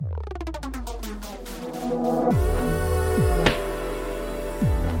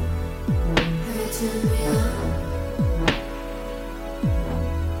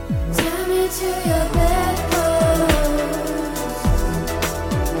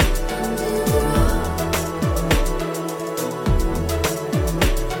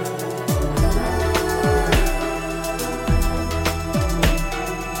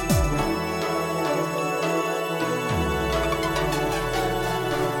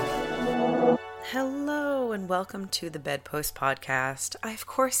Welcome to the Bedpost Podcast. I, of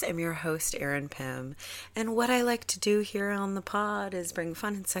course, am your host, Erin Pym, and what I like to do here on the pod is bring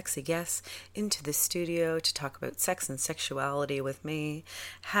fun and sexy guests into the studio to talk about sex and sexuality with me.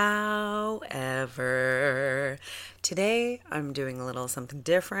 However, today I'm doing a little something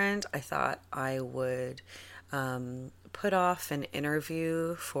different. I thought I would put off an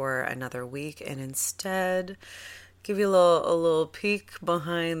interview for another week and instead give you a little peek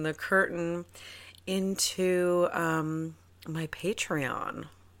behind the curtain into my Patreon.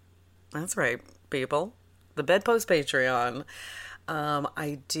 That's right, people. The Bedpost Patreon.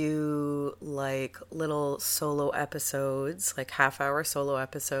 I do like little solo episodes, like half-hour solo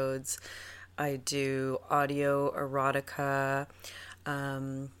episodes. I do audio erotica,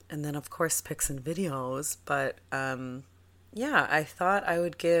 and then of course pics and videos. But yeah, I thought I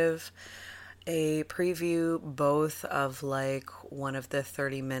would give a preview both of like one of the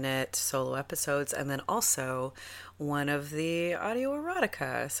 30-minute solo episodes and then also one of the audio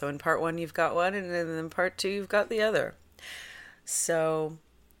erotica. So in part one you've got one and then in part two you've got the other. So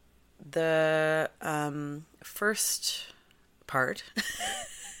the first part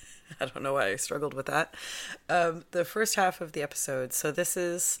I don't know why I struggled with that. The first half of the episode. So this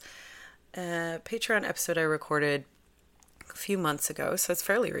is a Patreon episode I recorded a few months ago, so it's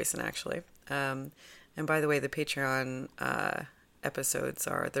fairly recent actually. And by the way, the Patreon episodes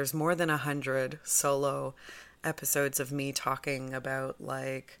there's more than 100 solo episodes of me talking about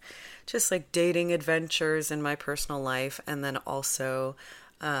just dating adventures in my personal life. And then also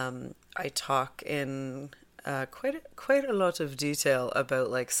I talk in quite a lot of detail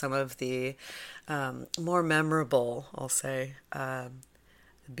about some of the more memorable, I'll say,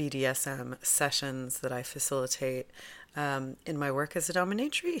 BDSM sessions that I facilitate in my work as a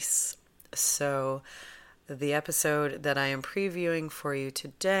dominatrix. So the episode that I am previewing for you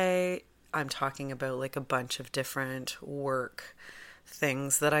today, I'm talking about a bunch of different work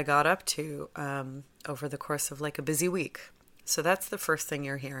things that I got up to over the course of a busy week. So that's the first thing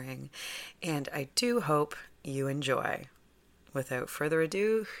you're hearing. And I do hope you enjoy. Without further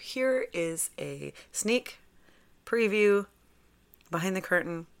ado, here is a sneak preview behind the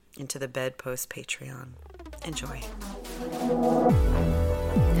curtain into the Bedpost Patreon. Enjoy.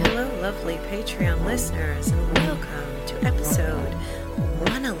 Hello, lovely Patreon listeners, and welcome to episode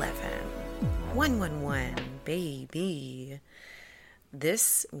 111, baby.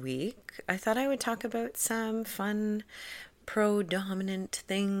 This week, I thought I would talk about some fun pro-dominant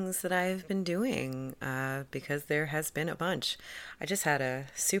things that I've been doing, because there has been a bunch. I just had a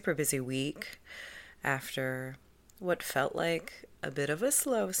super busy week after what felt like a bit of a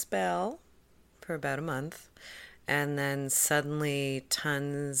slow spell for about a month. And then suddenly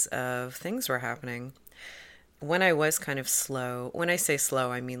tons of things were happening. When I was kind of slow, when I say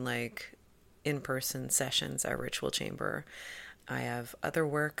slow, I mean in-person sessions at Ritual Chamber. I have other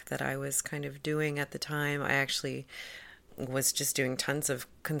work that I was kind of doing at the time. I actually was just doing tons of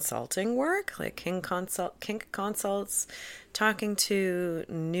consulting work, kink consults, talking to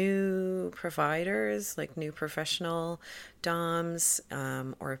new providers, new professional DOMs,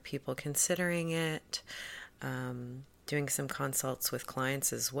 or people considering it. Doing some consults with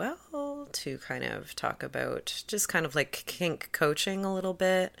clients as well to kind of talk about just kind of kink coaching a little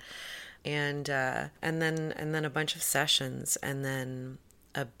bit, and then a bunch of sessions, and then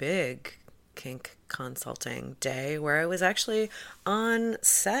a big kink consulting day where I was actually on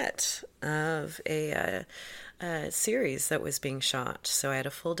set of a series that was being shot. So I had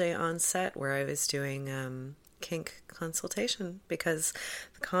a full day on set where I was doing kink consultation, because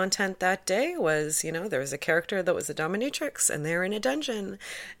the content that day was, there was a character that was a dominatrix and they were in a dungeon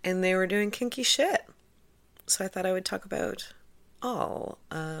and they were doing kinky shit. So I thought I would talk about all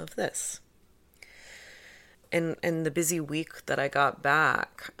of this. And the busy week that I got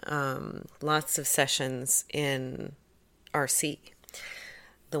back, lots of sessions in RC.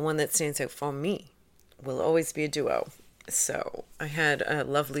 The one that stands out for me will always be a duo. So I had a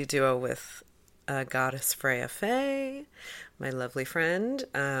lovely duo with Goddess Freya Faye, my lovely friend,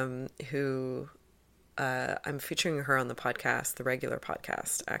 who I'm featuring her on the podcast, the regular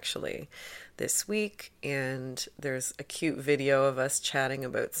podcast, actually, this week. And there's a cute video of us chatting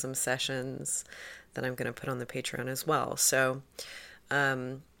about some sessions that I'm going to put on the Patreon as well. So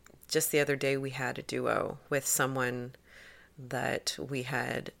just the other day we had a duo with someone that we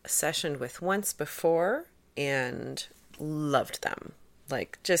had sessioned with once before and loved them.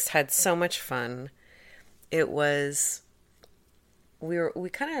 Like, just had so much fun. It was, we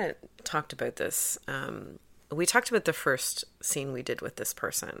kind of talked about this. We talked about the first scene we did with this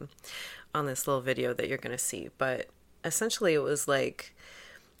person on this little video that you're going to see. But essentially it was like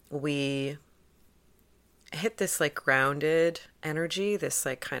we hit this like grounded energy, this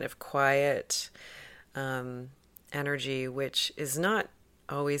like kind of quiet energy, which is not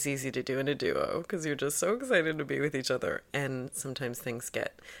always easy to do in a duo because you're just so excited to be with each other, and sometimes things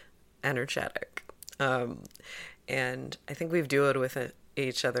get energetic. And I think we've duoed with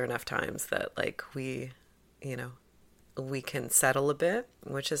each other enough times that like we can settle a bit,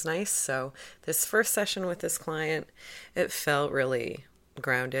 which is nice. So this first session with this client, it felt really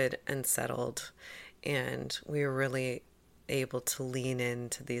grounded and settled, and we were really able to lean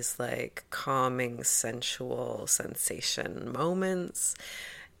into these like calming, sensual sensation moments.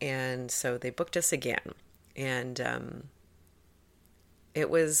 And so they booked us again, and it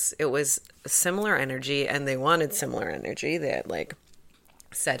was similar energy, and they wanted similar energy. They had like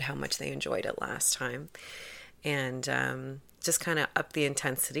said how much they enjoyed it last time, and just kind of up the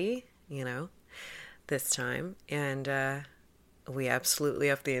intensity, this time. And we absolutely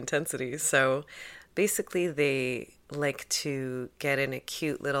upped the intensity. So basically they like to get in a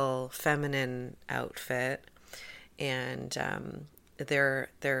cute little feminine outfit, and their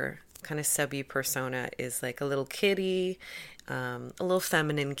kind of subby persona is like a little kitty, a little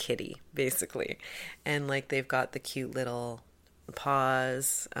feminine kitty, basically. And like they've got the cute little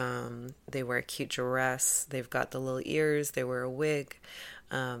paws, they wear a cute dress, they've got the little ears, they wear a wig,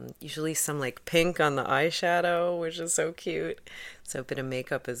 usually some like pink on the eyeshadow, which is so cute. So a bit of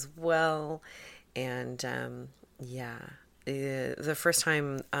makeup as well. And the first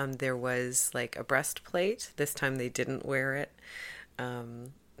time there was like a breastplate. This time they didn't wear it,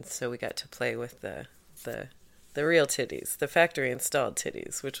 so we got to play with the real titties, the factory installed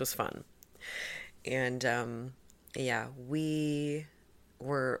titties, which was fun. And we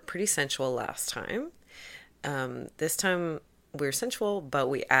were pretty sensual last time. This time we were sensual, but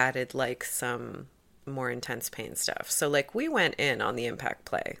we added like some more intense pain stuff. So like we went in on the impact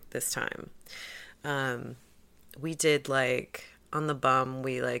play this time. We did like on the bum,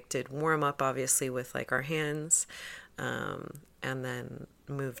 we like did warm up obviously with like our hands, and then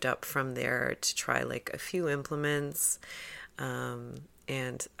moved up from there to try like a few implements.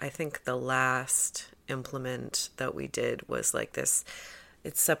 And I think the last implement that we did was like this,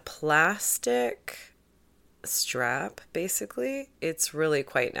 it's a plastic strap, basically. It's really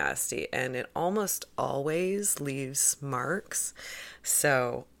quite nasty, and it almost always leaves marks.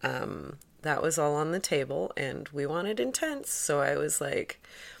 So, that was all on the table, and we wanted intense. So I was like,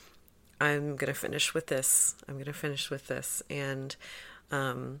 I'm going to finish with this. And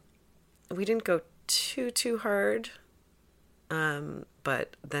we didn't go too hard.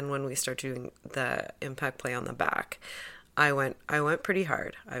 But then when we start doing the impact play on the back, I went pretty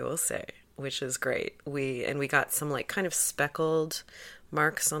hard, I will say, which is great. We got some like kind of speckled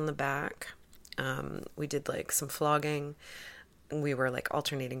marks on the back. We did like some flogging. We were like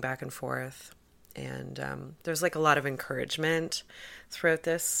alternating back and forth, and there's like a lot of encouragement throughout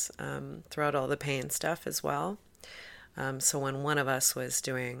this, throughout all the pain stuff as well. So when one of us was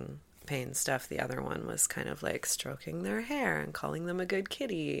doing pain stuff, the other one was kind of like stroking their hair and calling them a good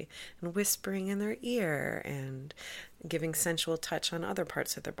kitty and whispering in their ear and giving sensual touch on other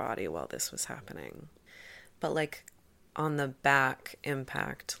parts of their body while this was happening. But like on the back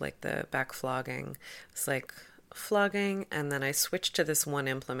impact, like the back flogging, it's like flogging, and then I switched to this one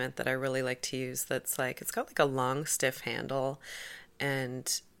implement that I really like to use that's like, it's got like a long stiff handle,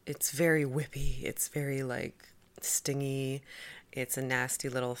 and it's very whippy, it's very like stingy, it's a nasty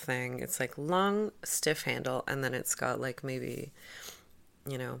little thing. It's like long stiff handle, and then it's got like maybe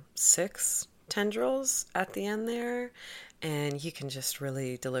 6 tendrils at the end there, and you can just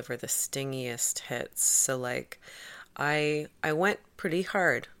really deliver the stingiest hits. So like I went pretty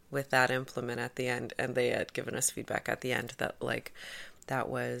hard with that implement at the end, and they had given us feedback at the end that like that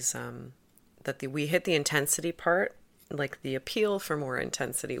was we hit the intensity part, like the appeal for more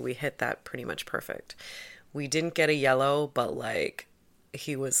intensity, we hit that pretty much perfect. We didn't get a yellow, but like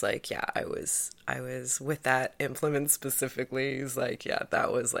he was like, yeah, I was with that implement specifically. He's like, yeah,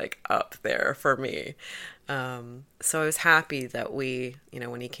 that was like up there for me. So I was happy that we,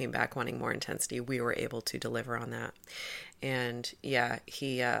 when he came back wanting more intensity, we were able to deliver on that. And yeah,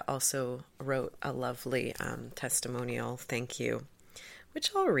 he also wrote a lovely testimonial thank you,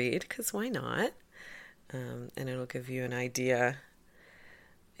 which I'll read because why not? and it'll give you an idea.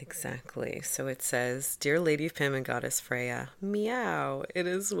 Exactly. So it says, Dear Lady Pym and Goddess Freya, meow. It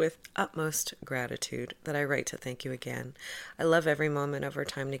is with utmost gratitude that I write to thank you again. I love every moment of our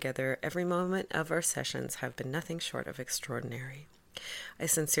time together. Every moment of our sessions have been nothing short of extraordinary. I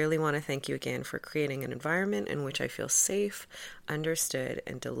sincerely want to thank you again for creating an environment in which I feel safe, understood,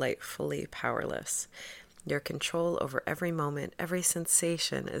 and delightfully powerless. Your control over every moment, every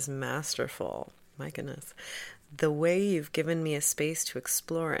sensation is masterful. My goodness. The way you've given me a space to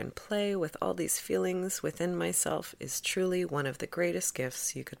explore and play with all these feelings within myself is truly one of the greatest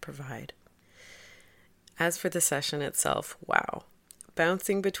gifts you could provide. As for the session itself, wow.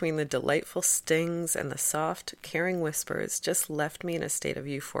 Bouncing between the delightful stings and the soft, caring whispers just left me in a state of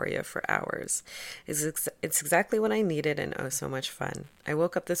euphoria for hours. It's exactly what I needed and oh so much fun. I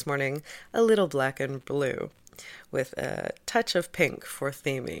woke up this morning a little black and blue, with a touch of pink for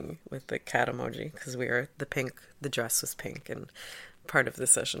theming with the cat emoji, because the dress was pink, and part of the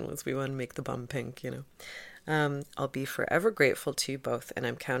session was we want to make the bum pink, I'll be forever grateful to you both, and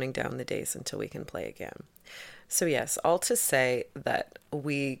I'm counting down the days until we can play again. So yes, all to say that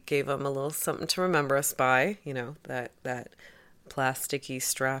we gave them a little something to remember us by, that plasticky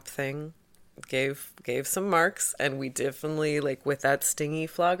strap thing. Gave some marks, and we definitely, like with that stingy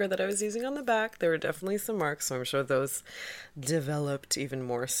flogger that I was using on the back, there were definitely some marks, so I'm sure those developed even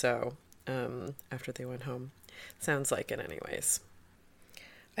more so after they went home. Sounds like it anyways.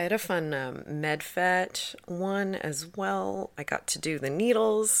 I had a fun MedFet one as well. I got to do the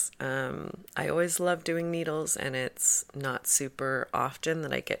needles. I always love doing needles, and it's not super often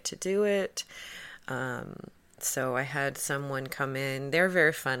that I get to do it. So I had someone come in. They're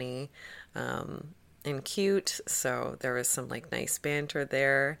very funny and cute, so there was some like nice banter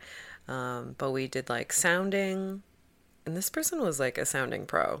there. But we did like sounding, and this person was like a sounding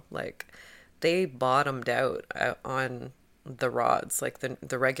pro. Like they bottomed out on the rods, like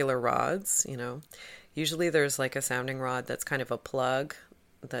the regular rods, Usually there's like a sounding rod that's kind of a plug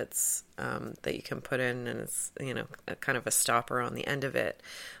that's that you can put in, and it's kind of a stopper on the end of it.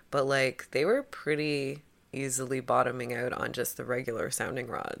 But like they were pretty easily bottoming out on just the regular sounding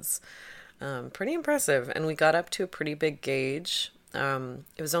rods. Pretty impressive. And we got up to a pretty big gauge.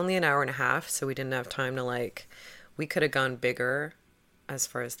 It was only an hour and a half, so we didn't have time to we could have gone bigger as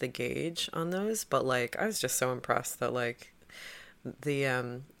far as the gauge on those, but I was just so impressed that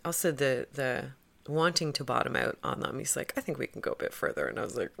also the wanting to bottom out on them. He's like, I think we can go a bit further. And I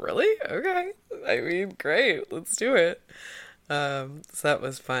was like, really? Okay. I mean, great. Let's do it. So that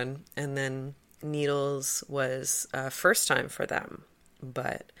was fun. And then needles was first time for them,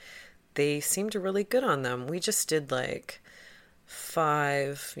 but they seemed really good on them. We just did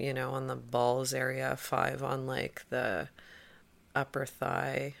 5, on the balls area, 5 on the upper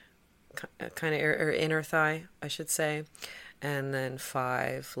thigh, kind of, or inner thigh, I should say. And then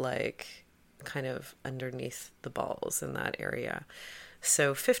 5, kind of underneath the balls in that area.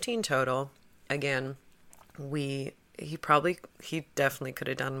 So 15 total. Again, he definitely could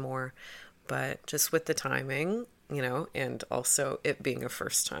have done more, but just with the timing, and also it being a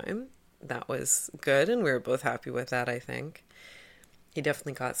first time, that was good. And we were both happy with that, I think. He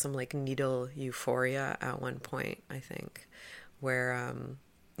definitely got some needle euphoria at one point, I think, where,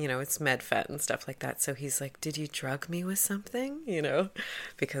 it's MedFet and stuff like that. So he's like, did you drug me with something?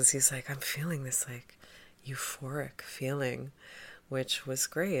 Because he's like, I'm feeling this euphoric feeling, which was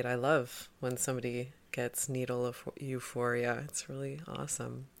great. I love when somebody gets needle euphoria. It's really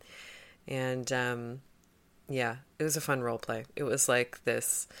awesome. And, yeah, it was a fun role play. It was like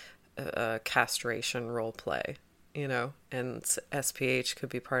this castration role play, and SPH could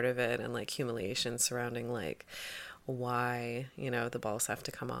be part of it, and humiliation surrounding why the balls have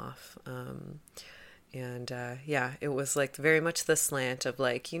to come off, and yeah, it was very much the slant of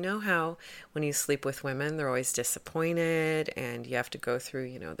how when you sleep with women, they're always disappointed, and you have to go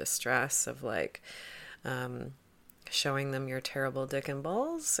through the stress of showing them your terrible dick and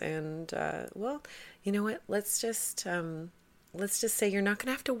balls, and well, you know what, let's just say you're not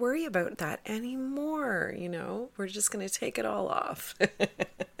gonna have to worry about that anymore. We're just gonna take it all off.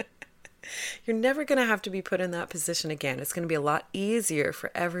 You're never going to have to be put in that position again. It's going to be a lot easier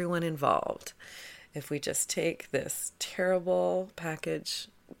for everyone involved if we just take this terrible package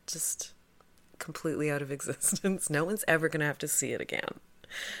just completely out of existence. No one's ever going to have to see it again.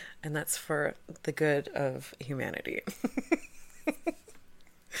 And that's for the good of humanity.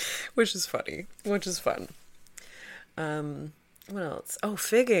 Which is funny. Which is fun. What else? Oh,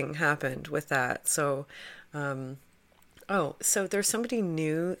 figging happened with that. So, so there's somebody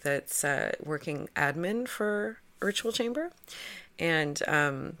new that's working admin for Ritual Chamber, And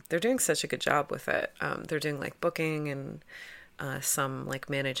they're doing such a good job with it. They're doing like booking and some like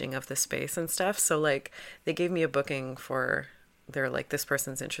managing of the space and stuff. So like they gave me a booking for, they're like, this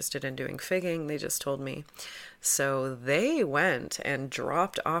person's interested in doing figging. They just told me. So they went and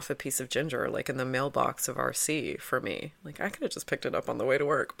dropped off a piece of ginger like in the mailbox of RC for me. Like I could have just picked it up on the way to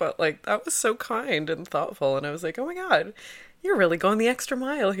work, but like that was so kind and thoughtful. And I was like, oh my God, you're really going the extra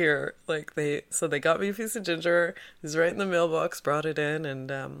mile here. Like so they got me a piece of ginger. It was right in the mailbox, brought it in,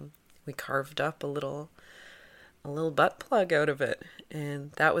 and we carved up a little butt plug out of it.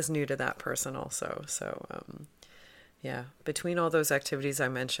 And that was new to that person also. So, yeah, between all those activities I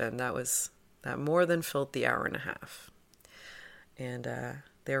mentioned, that more than filled the hour and a half. And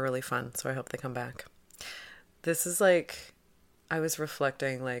they're really fun, so I hope they come back. This is like, I was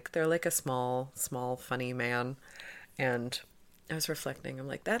reflecting, like, they're like a small, funny man. And I was reflecting, I'm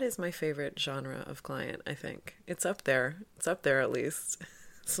like, that is my favorite genre of client, I think. It's up there. It's up there at least.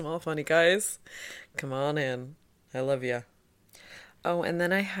 Small, funny guys. Come on in. I love ya. Oh, and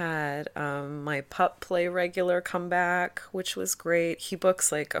then I had my pup play regular come back, which was great. He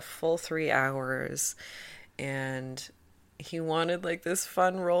books like a full 3 hours, and he wanted like this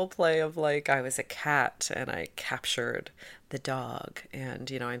fun role play of like I was a cat and I captured the dog,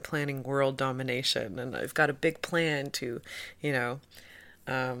 and I'm planning world domination, and I've got a big plan to, you know,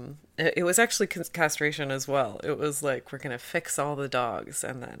 it was actually castration as well. It was like, we're gonna fix all the dogs,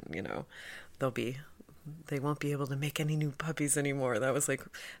 and then they won't be able to make any new puppies anymore. That was like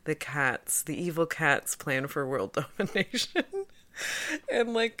the evil cats plan for world domination.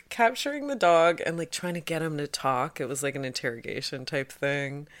 And like capturing the dog and like trying to get him to talk. It was like an interrogation type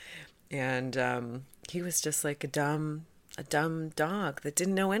thing. And he was just like a dumb dog that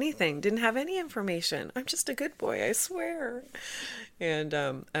didn't know anything, didn't have any information. I'm just a good boy, I swear. And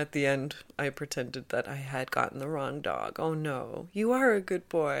at the end, I pretended that I had gotten the wrong dog. Oh no, you are a good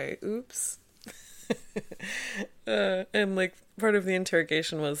boy. Oops. And like part of the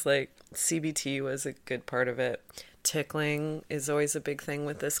interrogation was like CBT was a good part of it. Tickling is always a big thing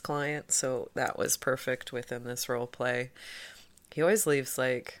with this client, so that was perfect within this role play. He always leaves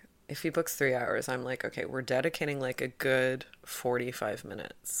like, if he books 3 hours, I'm like, okay, we're dedicating like a good 45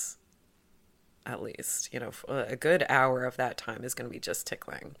 minutes at least. A good hour of that time is going to be just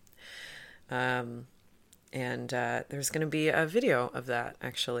tickling. And there's going to be a video of that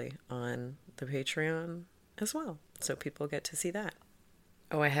actually on the Patreon as well, so people get to see that.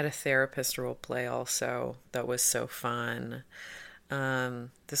 Oh, I had a therapist role play also. That was so fun.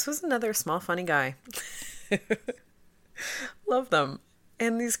 This was another small, funny guy. Love them.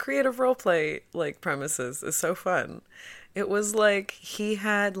 And these creative role play like premises is so fun. It was like he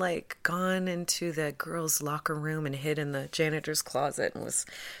had like gone into the girls' locker room and hid in the janitor's closet and was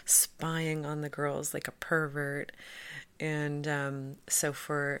spying on the girls like a pervert. And so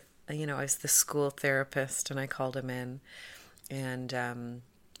for, I was the school therapist, and I called him in, and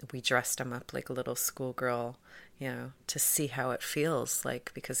we dressed him up like a little schoolgirl, to see how it feels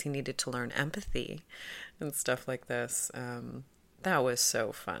like, because he needed to learn empathy and stuff like this. That was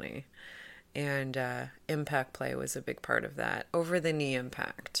so funny. And impact play was a big part of that. Over the knee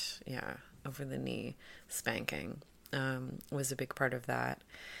impact. Yeah, over the knee spanking was a big part of that.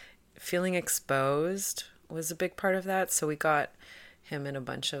 Feeling exposed was a big part of that. So we got him in a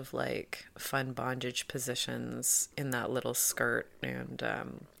bunch of like fun bondage positions in that little skirt and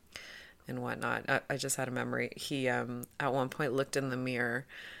whatnot. I just had a memory. He at one point looked in the mirror,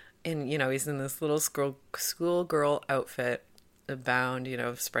 and he's in this little schoolgirl outfit, bound,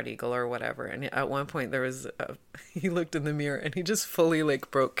 spread eagle or whatever. And at one point he looked in the mirror and he just fully like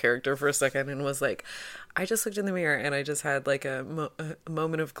broke character for a second and was like, I just looked in the mirror and I just had like a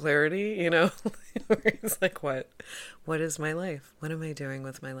moment of clarity, where he's like, what is my life? What am I doing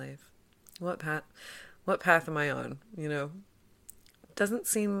with my life? What path am I on? Doesn't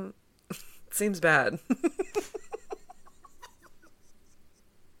seems bad.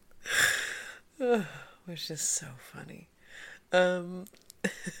 Which is so funny.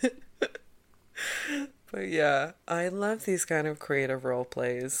 But yeah, I love these kind of creative role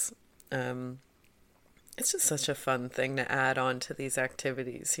plays. It's just such a fun thing to add on to these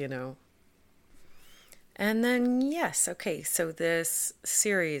activities, And then, yes, okay, so this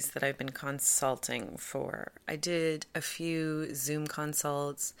series that I've been consulting for, I did a few Zoom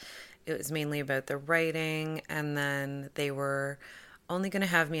consults. It was mainly about the writing, and then they were only going to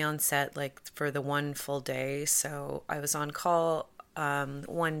have me on set like for the one full day. So I was on call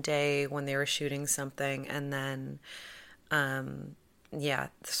one day when they were shooting something, and then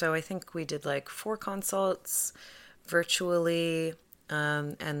so I think we did like 4 consults virtually.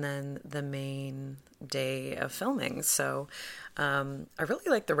 and then the main day of filming. So I really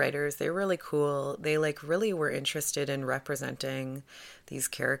like the writers. They were really cool. They like really were interested in representing these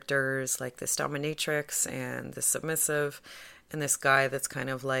characters, like this dominatrix and the submissive, and this guy that's kind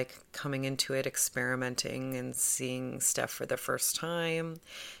of like coming into it, experimenting and seeing stuff for the first time.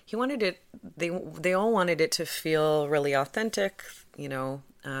 He wanted it. They all wanted it to feel really authentic. You know,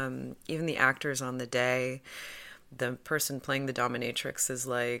 even the actors on the day. The person playing the dominatrix is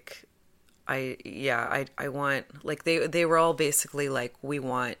like, I want, like, they were all basically like, we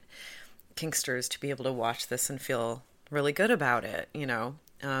want Kinksters to be able to watch this and feel really good about it, you know.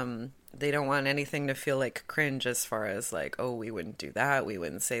 They don't want anything to feel like cringe as far as like, oh, we wouldn't do that, we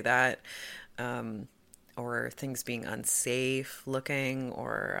wouldn't say that, or things being unsafe looking,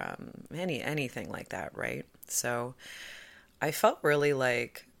 or anything like that, right? So I felt really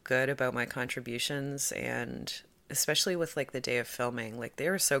like good about my contributions, and especially with like the day of filming, like they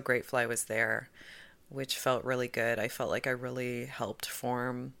were so grateful I was there, which felt really good. I felt like I really helped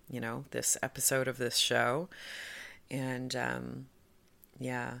form, you know, this episode of this show. And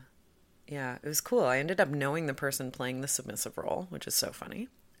yeah, yeah, it was cool. I ended up knowing the person playing the submissive role, which is so funny.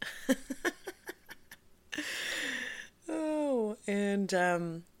 Oh, and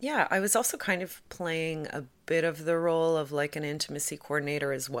yeah, I was also kind of playing a bit of the role of like an intimacy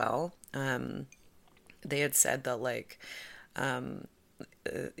coordinator as well. They had said that like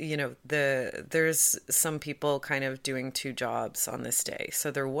you know, there's some people kind of doing two jobs on this day.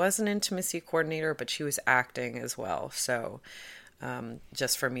 So there was an intimacy coordinator, but she was acting as well. So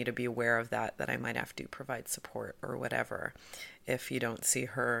just for me to be aware of that I might have to provide support or whatever if you don't see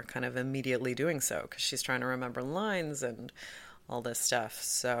her kind of immediately doing so, because she's trying to remember lines and all this stuff.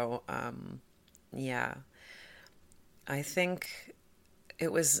 So yeah, I think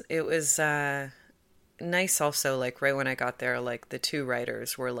it was nice also, like right when I got there, like the two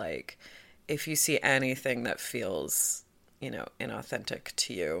writers were like, if you see anything that feels, you know, inauthentic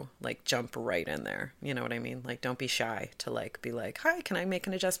to you, like jump right in there. You know what I mean? Like don't be shy to like be like, hi, can I make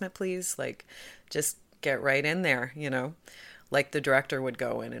an adjustment please? Like just get right in there, you know? Like the director would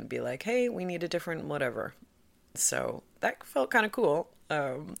go in and be like, hey, we need a different whatever. So that felt kind of cool.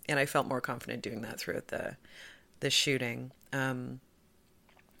 And I felt more confident doing that throughout the shooting.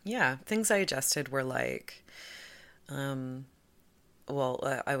 Yeah, things I adjusted were like, I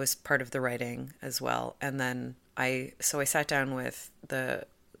was part of the writing as well, and then I sat down with the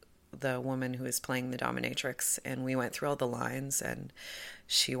woman who was playing the dominatrix, and we went through all the lines, and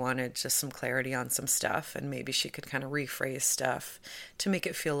she wanted just some clarity on some stuff, and maybe she could kind of rephrase stuff to make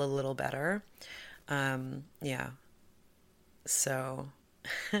it feel a little better. Yeah, so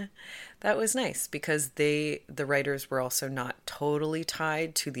that was nice because the writers were also not totally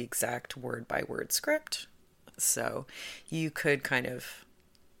tied to the exact word by word script. So you could kind of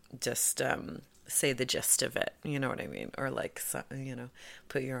just say the gist of it, you know what I mean? Or like, you know,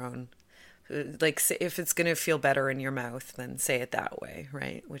 put your own, like if it's going to feel better in your mouth, then say it that way,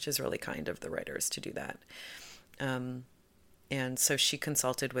 right? Which is really kind of the writers to do that. And so she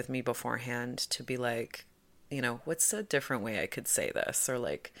consulted with me beforehand to be like, you know, what's a different way I could say this? Or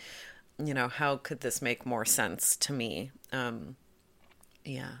like, you know, how could this make more sense to me?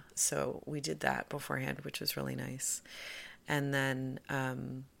 Yeah, so we did that beforehand, which was really nice. And then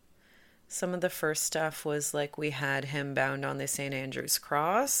some of the first stuff was like we had him bound on the St. Andrew's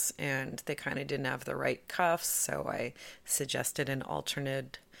cross, and they kind of didn't have the right cuffs, so I suggested an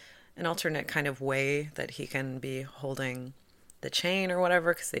alternate kind of way that he can be holding the chain or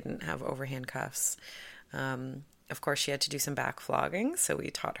whatever, because they didn't have overhand cuffs. Of course, she had to do some back flogging, so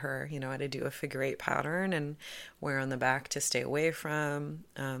we taught her, you know, how to do a figure eight pattern and where on the back to stay away from,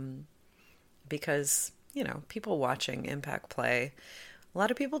 because, you know, people watching Impact play, a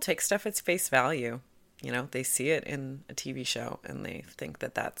lot of people take stuff at face value. You know, they see it in a TV show and they think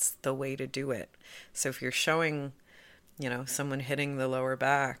that that's the way to do it. So if you're showing, you know, someone hitting the lower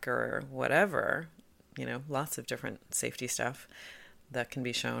back or whatever, you know, lots of different safety stuff that can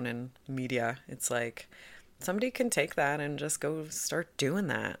be shown in media, it's like somebody can take that and just go start doing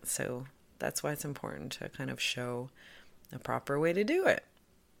that. So that's why it's important to kind of show a proper way to do it,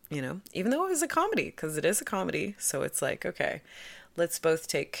 you know, even though it was a comedy, because it is a comedy. So it's like, okay, let's both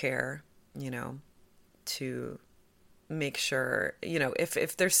take care, you know, to make sure, you know,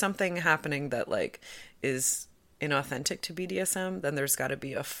 if there's something happening that like is inauthentic to BDSM, then there's got to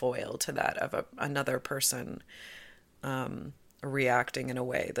be a foil to that of another person reacting in a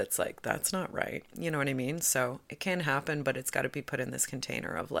way that's like, that's not right. You know what I mean? So it can happen, but it's got to be put in this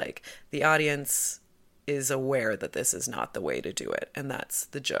container of like, the audience is aware that this is not the way to do it, and that's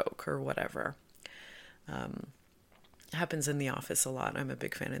the joke or whatever. happens in The Office a lot. I'm a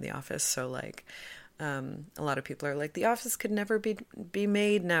big fan of The Office, so like a lot of people are like, The Office could never be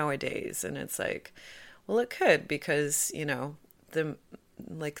made nowadays, and it's like, well, it could, because the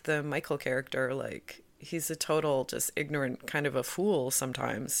Michael character, like, he's a total just ignorant kind of a fool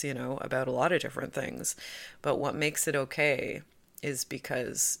sometimes, about a lot of different things. But what makes it okay is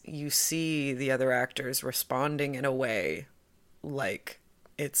because you see the other actors responding in a way like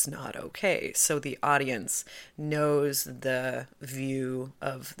it's not okay. So the audience knows the view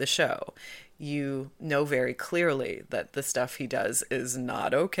of the show. You know very clearly that the stuff he does is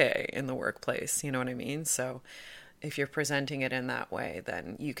not okay in the workplace. You know what I mean? So if you're presenting it in that way,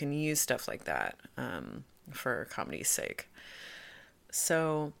 then you can use stuff like that for comedy's sake.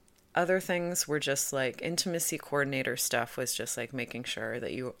 So other things were just like intimacy coordinator stuff, was just like making sure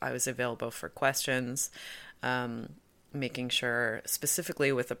that I was available for questions, making sure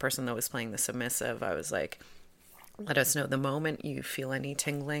specifically with the person that was playing the submissive, I was like, let us know the moment you feel any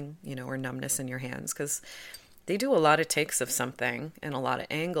tingling, or numbness in your hands, because they do a lot of takes of something and a lot of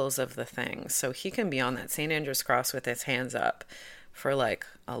angles of the thing. So he can be on that St. Andrew's cross with his hands up for like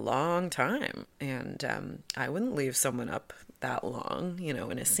a long time. And I wouldn't leave someone up that long,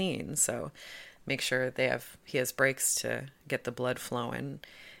 in a scene. So make sure he has breaks to get the blood flowing.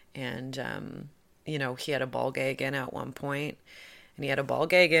 And, he had a ball gag in at one point, and he had a ball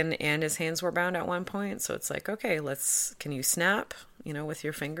gag in and his hands were bound at one point. So it's like, okay, can you snap, with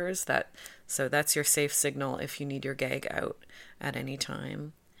your fingers? So that's your safe signal if you need your gag out at any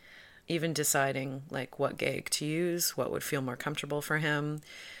time. Even deciding like what gag to use, what would feel more comfortable for him.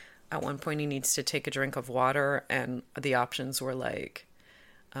 At one point he needs to take a drink of water, and the options were like,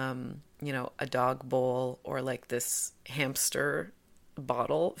 a dog bowl or like this hamster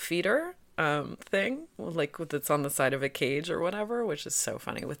bottle feeder thing, like that's on the side of a cage or whatever, which is so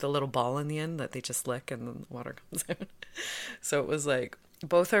funny, with the little ball in the end that they just lick and then the water comes out. So it was like,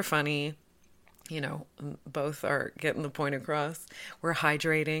 both are funny, both are getting the point across. We're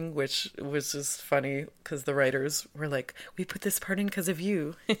hydrating, which was just funny because the writers were like, we put this part in because of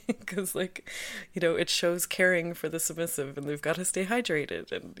you, because like, it shows caring for the submissive and they've got to stay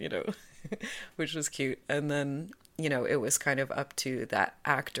hydrated, and which was cute. And then it was kind of up to that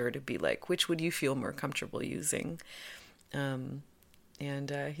actor to be like, which would you feel more comfortable using? And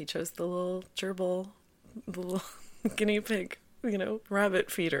he chose the little gerbil, the little guinea pig,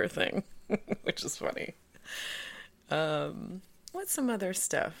 rabbit feeder thing, which is funny. What's some other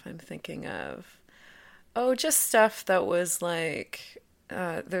stuff I'm thinking of? Oh, just stuff that was like,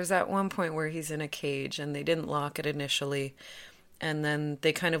 there's that one point where he's in a cage and they didn't lock it initially. And then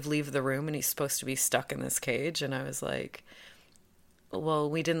they kind of leave the room and he's supposed to be stuck in this cage. And I was like, well,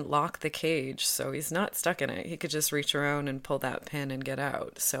 we didn't lock the cage, so he's not stuck in it. He could just reach around and pull that pin and get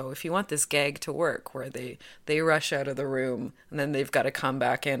out. So if you want this gag to work, where they rush out of the room and then they've got to come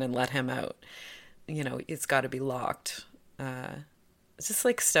back in and let him out, it's got to be locked. It's just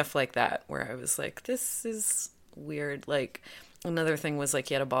like stuff like that where I was like, this is weird. Like, another thing was like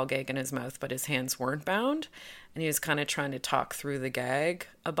he had a ball gag in his mouth, but his hands weren't bound. And he was kind of trying to talk through the gag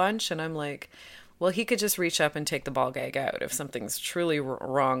a bunch. And I'm like, well, he could just reach up and take the ball gag out if something's truly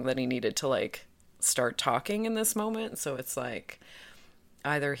wrong that he needed to like start talking in this moment. So it's like,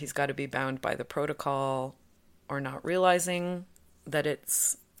 either he's got to be bound by the protocol or not realizing that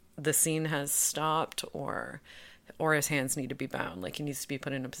the scene has stopped, or his hands need to be bound. Like he needs to be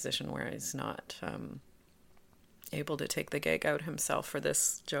put in a position where he's not able to take the gag out himself for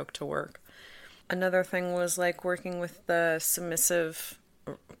this joke to work. Another thing was like working with the submissive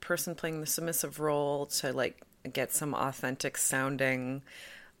person playing the submissive role to like get some authentic sounding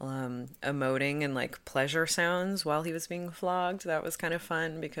emoting and like pleasure sounds while he was being flogged. That was kind of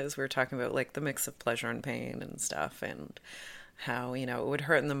fun because we were talking about like the mix of pleasure and pain and stuff, and how it would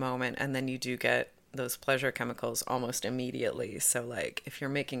hurt in the moment, and then you do get those pleasure chemicals almost immediately. So like if you're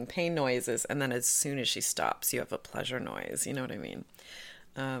making pain noises and then as soon as she stops you have a pleasure noise, you know what I mean?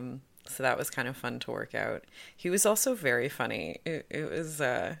 So that was kind of fun to work out. He was also very funny. It was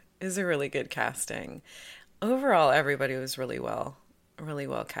a really good casting. Overall, everybody was really well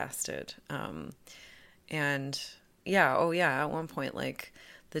casted. And yeah, at one point, like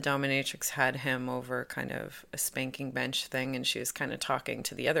the dominatrix had him over kind of a spanking bench thing, and she was kind of talking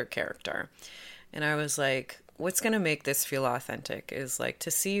to the other character. And I was like, what's going to make this feel authentic is like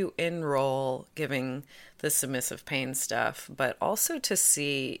to see you in role giving the submissive pain stuff, but also to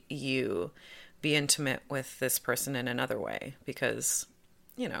see you be intimate with this person in another way, because,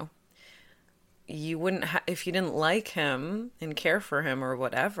 you wouldn't if you didn't like him and care for him or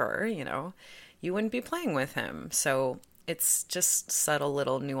whatever, you wouldn't be playing with him. So it's just subtle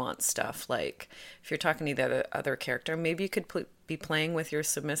little nuanced stuff. Like if you're talking to the other character, maybe you could be playing with your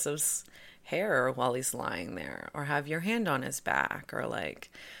submissive's hair while he's lying there, or have your hand on his back, or like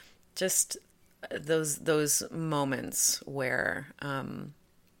just those moments where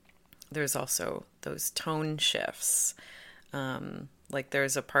there's also those tone shifts. Like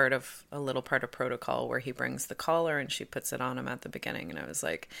there's a little part of Protocol where he brings the collar and she puts it on him at the beginning. And I was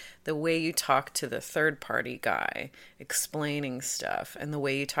like, the way you talk to the third party guy explaining stuff and the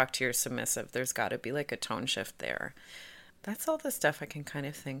way you talk to your submissive, there's got to be like a tone shift there. That's all the stuff I can kind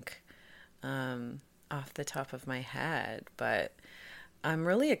of think off the top of my head. But I'm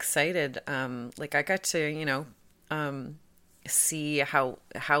really excited. Like I got to, see how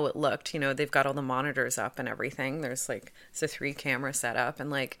it looked. They've got all the monitors up and everything. It's a 3-camera setup, and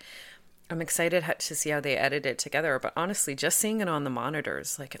like I'm excited to see how they edit it together. But honestly, just seeing it on the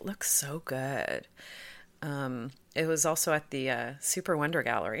monitors, like it looks so good. It was also at the Super Wonder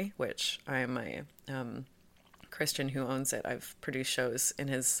Gallery, which I'm a Christian who owns it. I've produced shows in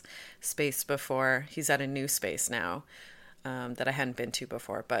his space before. He's at a new space now. That I hadn't been to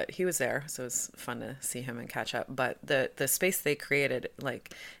before, but he was there, so it was fun to see him and catch up. But the space they created,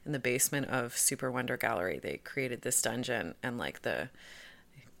 like in the basement of Super Wonder Gallery, they created this dungeon, and like the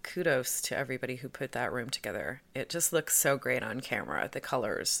kudos to everybody who put that room together. It just looks so great on camera. The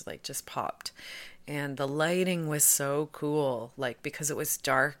colors like just popped, and the lighting was so cool, like because it was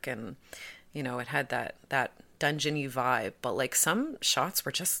dark and it had that dungeony vibe, but like some shots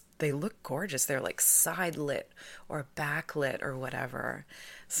were just, they look gorgeous. They're like side lit or backlit or whatever.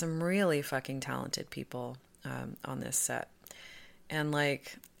 Some really fucking talented people on this set. And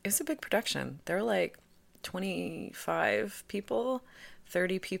like, it's a big production. They're like 25 people,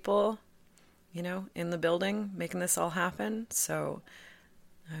 30 people, in the building making this all happen. So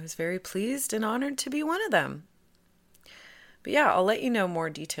I was very pleased and honored to be one of them. But yeah, I'll let you know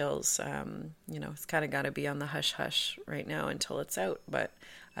more details. It's kind of got to be on the hush-hush right now until it's out. But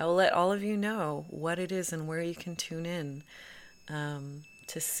I will let all of you know what it is and where you can tune in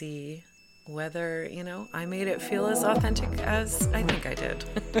to see whether, I made it feel as authentic as I think I did.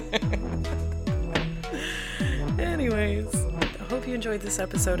 Anyways, I hope you enjoyed this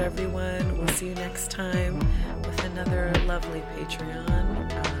episode, everyone. We'll see you next time with another lovely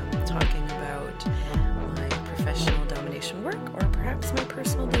Patreon talking about my professional domination work, or perhaps my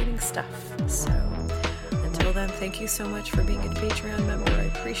personal dating stuff. So until then, thank you so much for being a Patreon member. I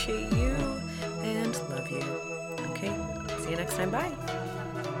appreciate you and love you. Okay, see you next time. Bye.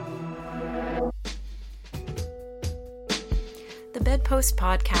 The Bedpost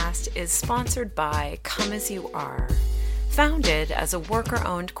Podcast is sponsored by Come As You Are. Founded as a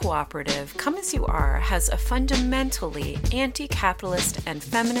worker-owned cooperative, Come As You Are has a fundamentally anti-capitalist and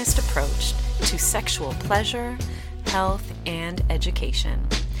feminist approach to sexual pleasure, health, and education.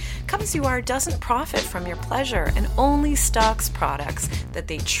 Come As You Are doesn't profit from your pleasure and only stocks products that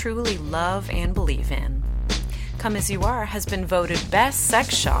they truly love and believe in. Come As You Are has been voted best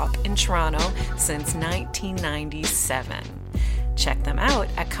sex shop in Toronto since 1997. Check them out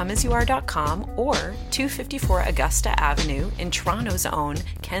at comeasyouare.com or 254 Augusta Avenue in Toronto's own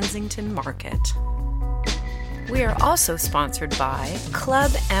Kensington Market. We are also sponsored by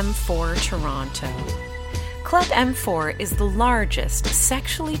Club M4 Toronto. Club M4 is the largest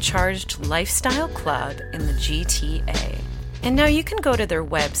sexually charged lifestyle club in the GTA. And now you can go to their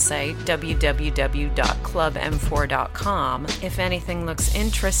website, www.clubm4.com. If anything looks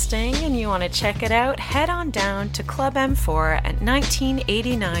interesting and you want to check it out, head on down to Club M4 at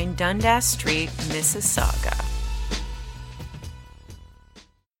 1989 Dundas Street, Mississauga.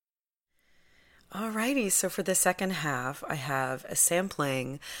 Alrighty, so for the second half, I have a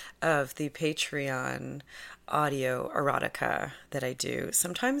sampling of the Patreon audio erotica that I do.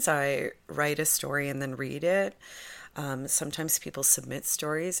 Sometimes I write a story and then read it. Sometimes people submit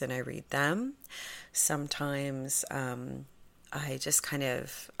stories and I read them. Sometimes I just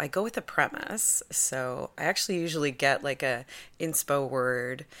I go with a premise. So I actually usually get like a inspo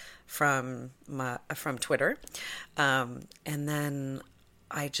word from Twitter. And then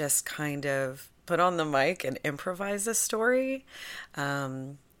I just put on the mic and improvise a story.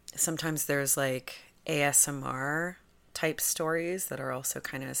 Sometimes there's like ASMR type stories that are also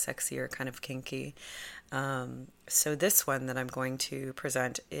kind of sexy or kind of kinky. So this one that I'm going to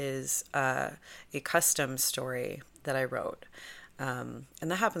present is a custom story that I wrote. And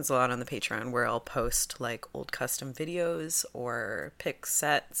that happens a lot on the Patreon, where I'll post like old custom videos or pick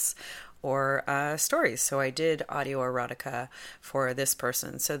sets or stories. So I did audio erotica for this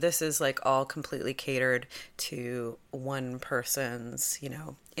person. So this is like all completely catered to one person's,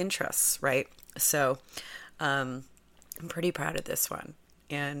 interests, right? So I'm pretty proud of this one.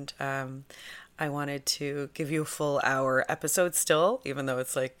 And I wanted to give you a full hour episode still, even though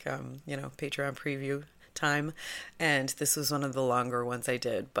it's like, Patreon preview time. And this was one of the longer ones I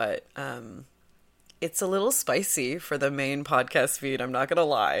did, but it's a little spicy for the main podcast feed, I'm not going to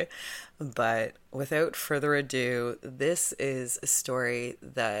lie. But without further ado, this is a story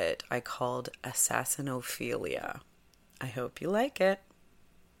that I called Assassinophilia. I hope you like it.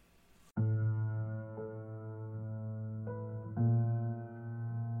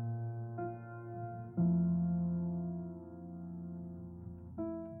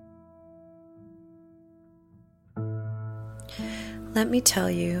 Let me tell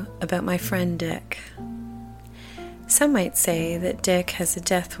you about my friend Dick. Some might say that Dick has a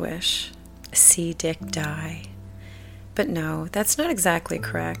death wish, see Dick die. But no, that's not exactly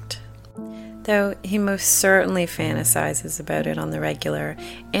correct. Though he most certainly fantasizes about it on the regular,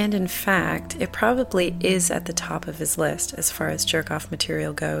 and in fact, it probably is at the top of his list as far as jerk-off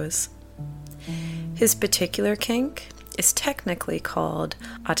material goes. His particular kink is technically called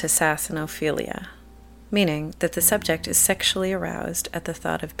autosassinophilia, meaning that the subject is sexually aroused at the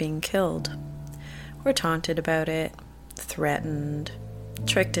thought of being killed, or taunted about it, threatened,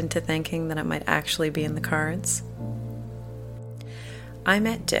 tricked into thinking that it might actually be in the cards. I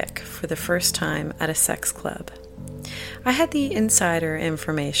met Dick for the first time at a sex club. I had the insider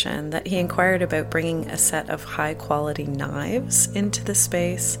information that he inquired about bringing a set of high-quality knives into the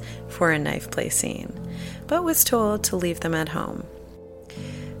space for a knife play scene, but was told to leave them at home.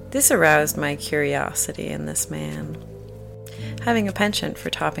 This aroused my curiosity in this man. Having a penchant for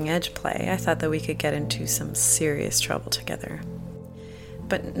topping edge play, I thought that we could get into some serious trouble together.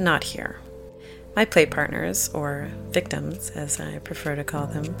 But not here. My play partners, or victims as I prefer to call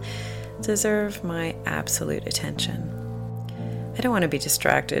them, deserve my absolute attention. I don't want to be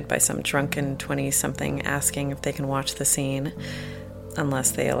distracted by some drunken 20-something asking if they can watch the scene,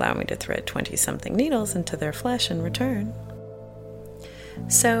 unless they allow me to thread 20-something needles into their flesh in return.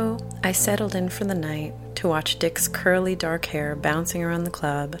 So I settled in for the night to watch Dick's curly dark hair bouncing around the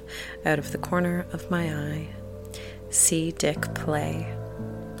club out of the corner of my eye. See Dick play.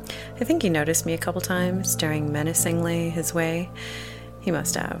 I think he noticed me a couple times, staring menacingly his way. He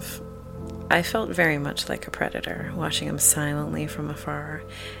must have. I felt very much like a predator, watching him silently from afar,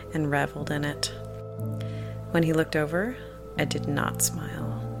 and reveled in it. When he looked over, I did not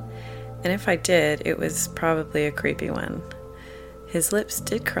smile. And if I did, it was probably a creepy one. His lips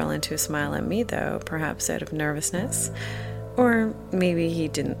did curl into a smile at me, though, perhaps out of nervousness. Or maybe he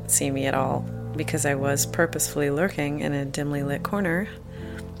didn't see me at all, because I was purposefully lurking in a dimly lit corner.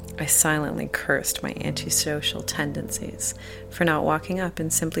 I silently cursed my antisocial tendencies for not walking up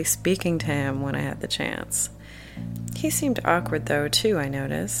and simply speaking to him when I had the chance. He seemed awkward, though, too, I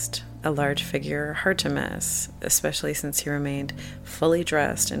noticed. A large figure, hard to miss, especially since he remained fully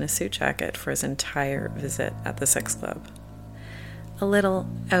dressed in a suit jacket for his entire visit at the sex club. A little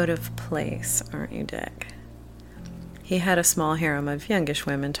out of place, aren't you, Dick? He had a small harem of youngish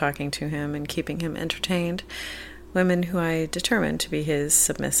women talking to him and keeping him entertained, women who I determined to be his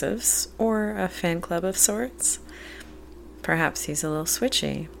submissives, or a fan club of sorts. Perhaps he's a little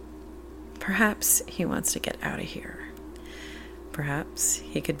switchy. Perhaps he wants to get out of here. Perhaps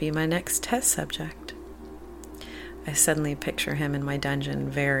he could be my next test subject. I suddenly picture him in my dungeon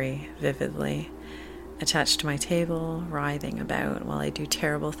very vividly, attached to my table, writhing about while I do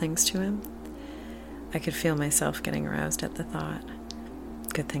terrible things to him. I could feel myself getting aroused at the thought.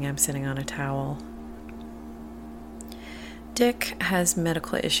 Good thing I'm sitting on a towel. Dick has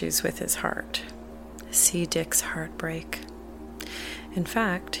medical issues with his heart. See Dick's heartbreak. In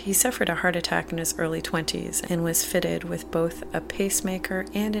fact, he suffered a heart attack in his early 20s and was fitted with both a pacemaker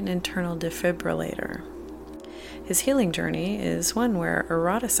and an internal defibrillator. His healing journey is one where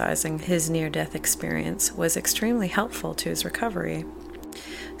eroticizing his near-death experience was extremely helpful to his recovery,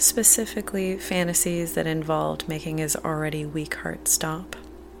 specifically fantasies that involved making his already weak heart stop.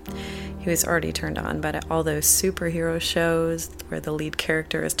 He was already turned on by all those superhero shows where the lead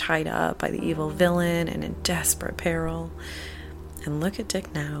character is tied up by the evil villain and in desperate peril. And look at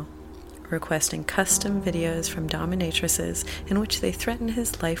Dick now, requesting custom videos from dominatrices in which they threaten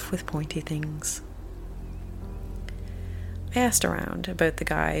his life with pointy things. I asked around about the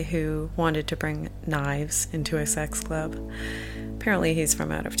guy who wanted to bring knives into a sex club. Apparently he's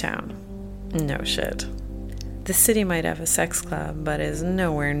from out of town. No shit. The city might have a sex club, but is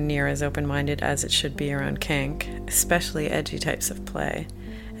nowhere near as open-minded as it should be around kink, especially edgy types of play,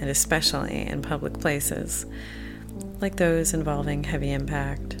 and especially in public places, like those involving heavy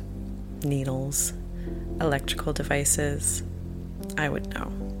impact, needles, electrical devices. I would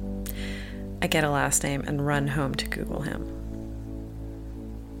know. I get a last name and run home to Google him.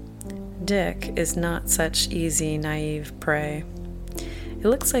 Dick is not such easy, naive prey. It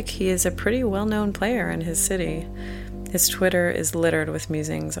looks like he is a pretty well-known player in his city. His Twitter is littered with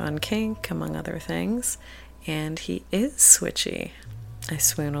musings on kink, among other things, and he is switchy. I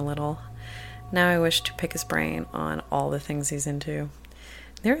swoon a little. Now I wish to pick his brain on all the things he's into.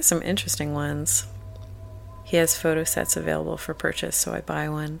 There are some interesting ones. He has photo sets available for purchase, so I buy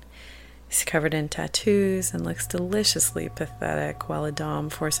one. He's covered in tattoos and looks deliciously pathetic while a dom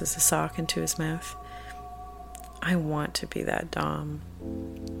forces a sock into his mouth. I want to be that dom.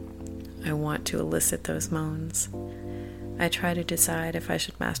 I want to elicit those moans. I try to decide if I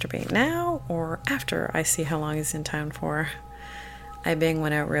should masturbate now or after I see how long he's in town for. I bang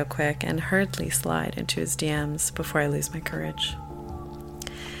one out real quick and hurriedly slide into his DMs before I lose my courage.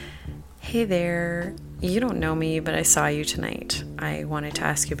 Hey there, you don't know me, but I saw you tonight. I wanted to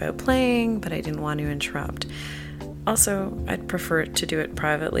ask you about playing, but I didn't want to interrupt. Also, I'd prefer to do it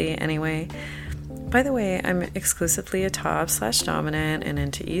privately anyway. By the way, I'm exclusively a top/dominant and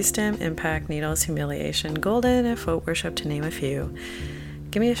into E-stim, impact, needles, humiliation, golden, and foot worship, to name a few.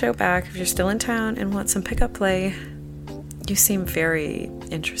 Give me a shout back if you're still in town and want some pickup play. You seem very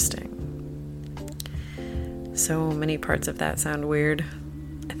interesting. So many parts of that sound weird.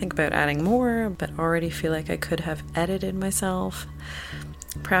 I think about adding more, but already feel like I could have edited myself.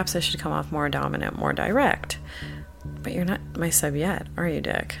 Perhaps I should come off more dominant, more direct. But you're not my sub yet, are you,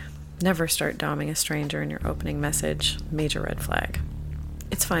 Dick? Never start doming a stranger in your opening message. Major red flag.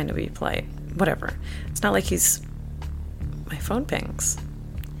 It's fine to be polite. Whatever. It's not like he's... My phone pings.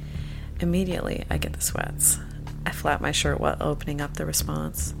 Immediately, I get the sweats. I flap my shirt while opening up the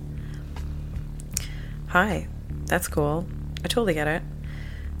response. Hi. That's cool. I totally get it.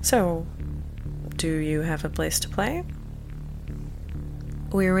 So, do you have a place to play?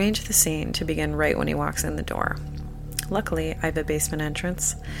 We arrange the scene to begin right when he walks in the door. Luckily, I have a basement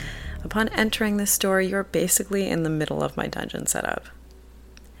entrance. Upon entering this door, you're basically in the middle of my dungeon setup.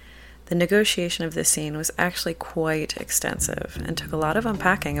 The negotiation of this scene was actually quite extensive and took a lot of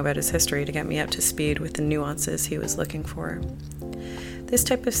unpacking about his history to get me up to speed with the nuances he was looking for. This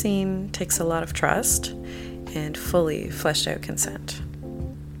type of scene takes a lot of trust and fully fleshed out consent.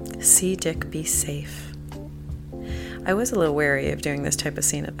 See Dick be safe. I was a little wary of doing this type of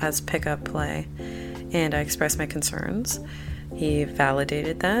scene as pickup play, and I expressed my concerns. He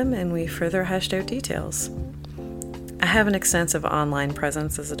validated them, and we further hashed out details. I have an extensive online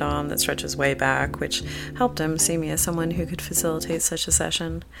presence as a dom that stretches way back, which helped him see me as someone who could facilitate such a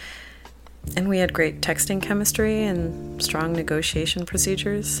session. And we had great texting chemistry and strong negotiation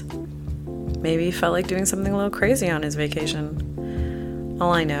procedures. Maybe he felt like doing something a little crazy on his vacation.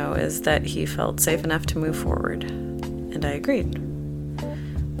 All I know is that he felt safe enough to move forward, and I agreed.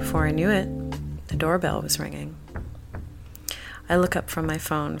 Before I knew it, the doorbell was ringing. I look up from my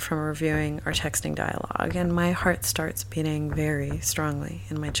phone from reviewing our texting dialogue, and my heart starts beating very strongly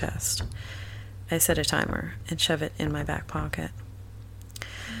in my chest. I set a timer and shove it in my back pocket.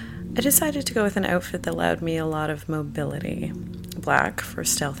 I decided to go with an outfit that allowed me a lot of mobility. Black for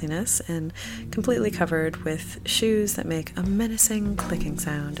stealthiness, and completely covered with shoes that make a menacing clicking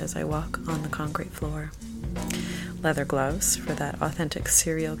sound as I walk on the concrete floor. Leather gloves for that authentic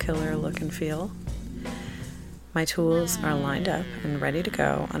serial killer look and feel. My tools are lined up and ready to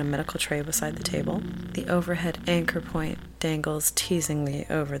go on a medical tray beside the table. The overhead anchor point dangles teasingly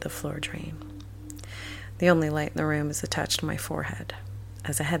over the floor drain. The only light in the room is attached to my forehead,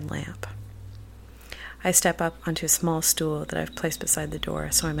 as a headlamp. I step up onto a small stool that I've placed beside the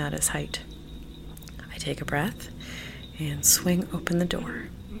door so I'm at his height. I take a breath and swing open the door.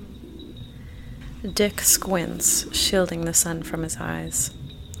 Dick squints, shielding the sun from his eyes.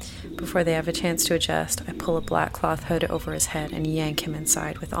 Before they have a chance to adjust, I pull a black cloth hood over his head and yank him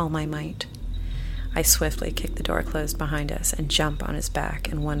inside with all my might. I swiftly kick the door closed behind us and jump on his back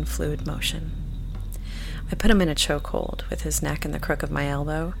in one fluid motion. I put him in a chokehold with his neck in the crook of my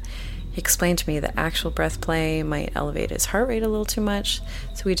elbow. He explained to me that actual breath play might elevate his heart rate a little too much,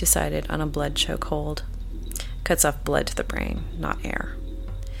 so we decided on a blood chokehold. Cuts off blood to the brain, not air.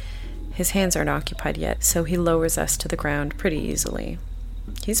 His hands aren't occupied yet, so he lowers us to the ground pretty easily.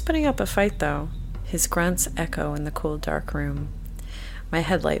 He's putting up a fight, though. His grunts echo in the cool, dark room. My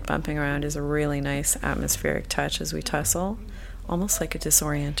headlight bumping around is a really nice atmospheric touch as we tussle, almost like a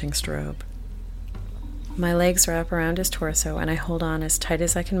disorienting strobe. My legs wrap around his torso, and I hold on as tight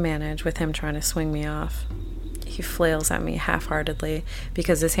as I can manage with him trying to swing me off. He flails at me half-heartedly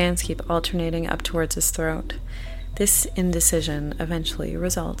because his hands keep alternating up towards his throat. This indecision eventually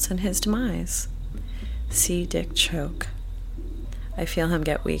results in his demise. See Dick choke. I feel him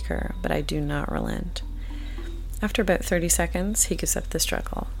get weaker, but I do not relent. After about 30 seconds, he gives up the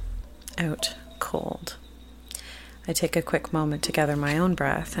struggle. Out cold. I take a quick moment to gather my own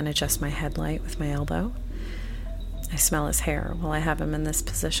breath and adjust my headlight with my elbow. I smell his hair while I have him in this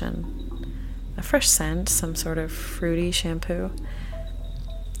position. A fresh scent, some sort of fruity shampoo.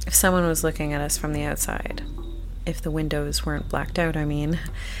 If someone was looking at us from the outside, if the windows weren't blacked out,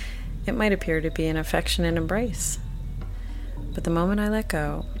 it might appear to be an affectionate embrace. But the moment I let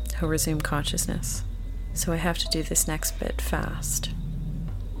go, he'll resume consciousness, so I have to do this next bit fast.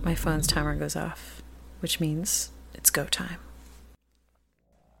 My phone's timer goes off, which means it's go time.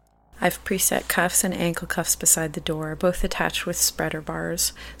 I've preset cuffs and ankle cuffs beside the door, both attached with spreader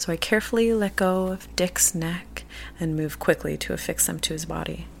bars, so I carefully let go of Dick's neck and move quickly to affix them to his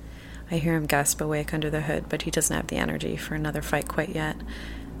body. I hear him gasp awake under the hood, but he doesn't have the energy for another fight quite yet.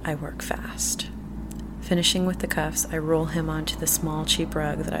 I work fast. Finishing with the cuffs, I roll him onto the small, cheap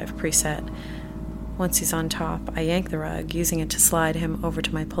rug that I've preset. Once he's on top, I yank the rug, using it to slide him over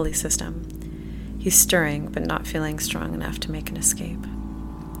to my pulley system. He's stirring, but not feeling strong enough to make an escape.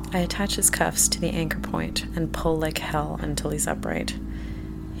 I attach his cuffs to the anchor point and pull like hell until he's upright.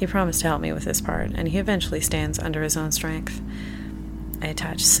 He promised to help me with this part, and he eventually stands under his own strength. I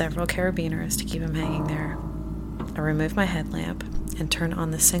attach several carabiners to keep him hanging there. I remove my headlamp and turn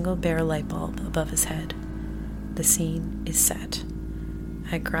on the single bare light bulb above his head. The scene is set.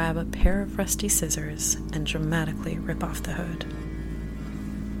 I grab a pair of rusty scissors and dramatically rip off the hood.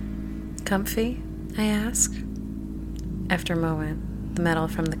 "Comfy?" I ask. After a moment, the metal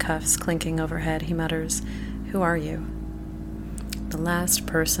from the cuffs clinking overhead, he mutters, "Who are you?" "The last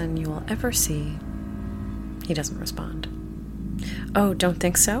person you will ever see." He doesn't respond. "Oh, don't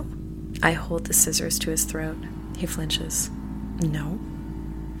think so?" I hold the scissors to his throat. He flinches. "No."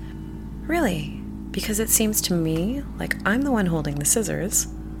 "Really? Because it seems to me like I'm the one holding the scissors."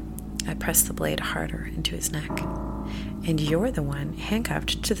 I press the blade harder into his neck. "And you're the one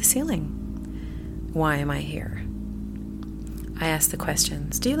handcuffed to the ceiling. Why am I here?" I ask the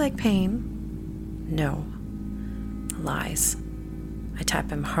questions. "Do you like pain?" "No." Lies. I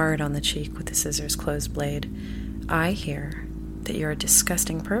tap him hard on the cheek with the scissors' closed blade. "I hear that you're a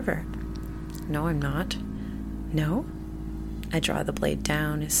disgusting pervert." "No, I'm not." "No?" I draw the blade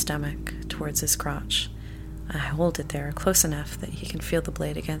down his stomach towards his crotch. I hold it there close enough that he can feel the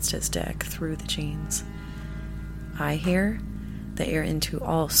blade against his dick through the jeans. "I hear that you're into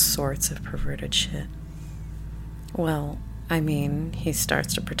all sorts of perverted shit." "Well, he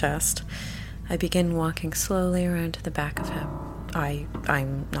starts to protest. I begin walking slowly around to the back of him.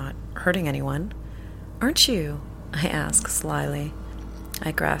 I'm not hurting anyone." "Aren't you?" I ask slyly.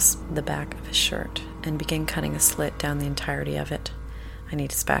 I grasp the back of his shirt and begin cutting a slit down the entirety of it. I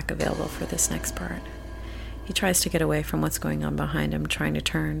need his back available for this next part. He tries to get away from what's going on behind him, trying to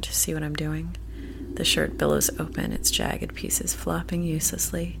turn to see what I'm doing. The shirt billows open, its jagged pieces flopping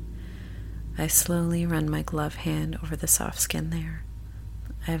uselessly. I slowly run my glove hand over the soft skin there.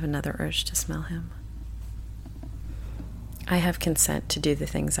 I have another urge to smell him. "I have consent to do the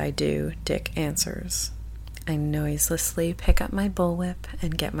things I do," Dick answers. I noiselessly pick up my bullwhip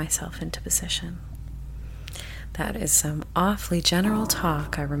and get myself into position. "That is some awfully general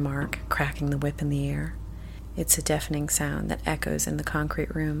talk," I remark, cracking the whip in the air. It's a deafening sound that echoes in the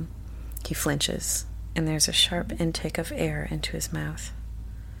concrete room. He flinches, and there's a sharp intake of air into his mouth.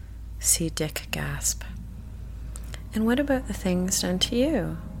 See Dick gasp. "And what about the things done to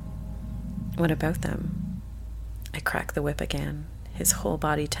you?" "What about them?" I crack the whip again. His whole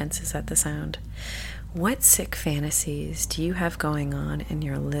body tenses at the sound. "What sick fantasies do you have going on in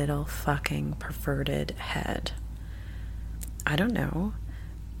your little fucking perverted head?" "I don't know."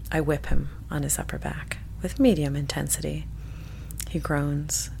 I whip him on his upper back with medium intensity. He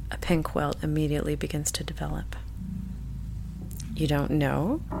groans. A pink welt immediately begins to develop. "You don't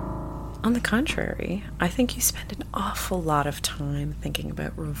know?" "On the contrary, I think you spend an awful lot of time thinking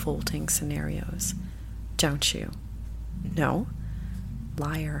about revolting scenarios. Don't you?" "No."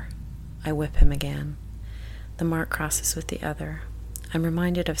 "Liar." I whip him again. The mark crosses with the other. I'm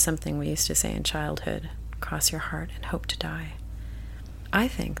reminded of something we used to say in childhood: cross your heart and hope to die. "I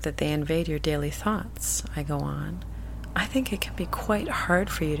think that they invade your daily thoughts," I go on. "I think it can be quite hard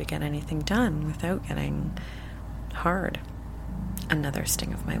for you to get anything done without getting hard." Another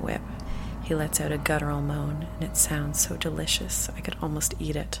sting of my whip. He lets out a guttural moan, and it sounds so delicious I could almost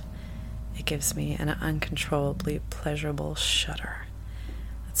eat it. It gives me an uncontrollably pleasurable shudder.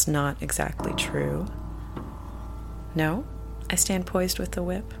 That's not exactly true. "No?" I stand poised with the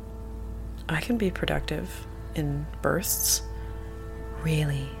whip. "I can be productive in bursts."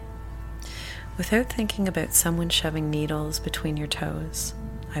 "Really?" Without thinking about someone shoving needles between your toes,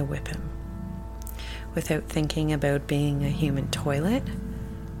 I whip him. Without thinking about being a human toilet,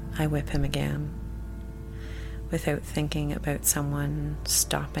 I whip him again. Without thinking about someone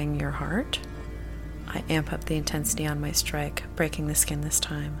stopping your heart, I amp up the intensity on my strike, breaking the skin this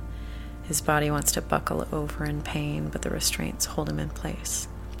time. His body wants to buckle over in pain, but the restraints hold him in place.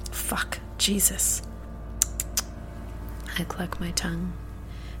 Fuck, Jesus. I cluck my tongue.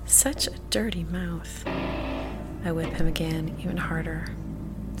 Such a dirty mouth. I whip him again, even harder.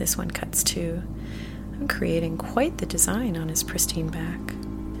 This one cuts too. I'm creating quite the design on his pristine back.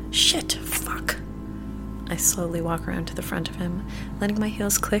 Shit, fuck. I slowly walk around to the front of him, letting my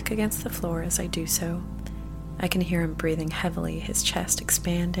heels click against the floor as I do so. I can hear him breathing heavily, his chest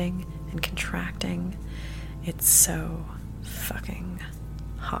expanding and contracting. It's so fucking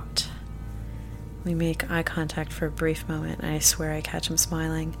hot. We make eye contact for a brief moment, and I swear I catch him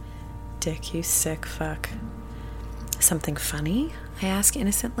smiling. Dick, you sick fuck. Something funny? I ask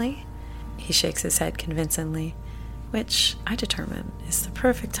innocently. He shakes his head convincingly, which I determine is the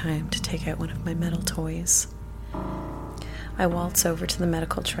perfect time to take out one of my metal toys. I waltz over to the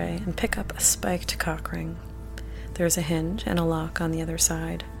medical tray and pick up a spiked cock ring. There's a hinge and a lock on the other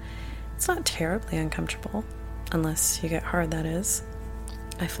side. It's not terribly uncomfortable, unless you get hard, that is.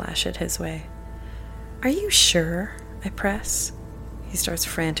 I flash it his way. Are you sure? I press. He starts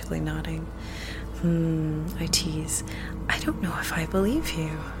frantically nodding. I tease. I don't know if I believe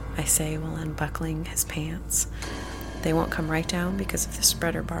you, I say while unbuckling his pants. They won't come right down because of the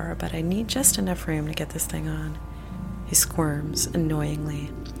spreader bar, but I need just enough room to get this thing on. He squirms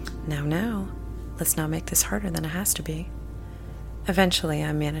annoyingly. Now, let's not make this harder than it has to be. Eventually,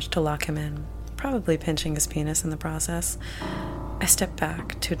 I manage to lock him in, probably pinching his penis in the process. I step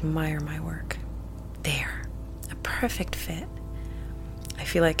back to admire my work. There, a perfect fit. I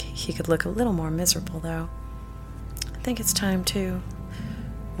feel like he could look a little more miserable, though. I think it's time to...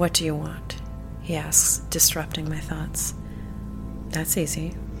 What do you want? He asks, disrupting my thoughts. That's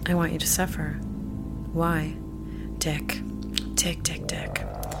easy. I want you to suffer. Why? Dick. Dick.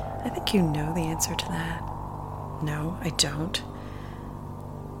 I think you know the answer to that. No, I don't.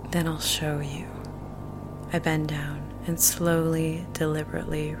 Then I'll show you. I bend down and slowly,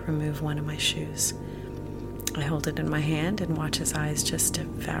 deliberately remove one of my shoes. I hold it in my hand and watch his eyes just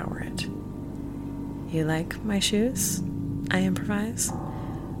devour it. You like my shoes? I improvise.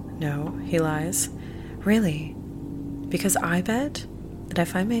 No, he lies. Really? Because I bet that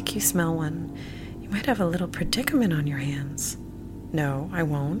if I make you smell one, you might have a little predicament on your hands. No, I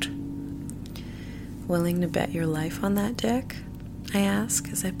won't. Willing to bet your life on that, Dick? I ask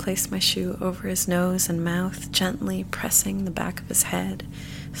as I place my shoe over his nose and mouth, gently pressing the back of his head,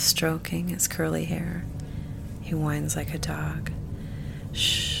 stroking his curly hair. He whines like a dog.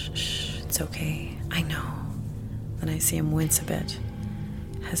 Shh, it's okay. I know. Then I see him wince a bit.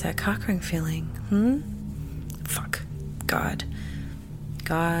 How's that cock ring feeling? Fuck.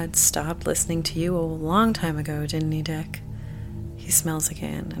 God stopped listening to you a long time ago, didn't he, Dick? He smells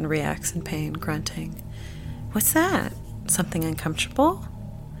again and reacts in pain, grunting. What's that? Something uncomfortable?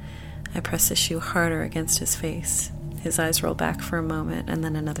 I press the shoe harder against his face. His eyes roll back for a moment and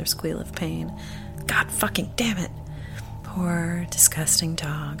then another squeal of pain. God fucking damn it. Poor, disgusting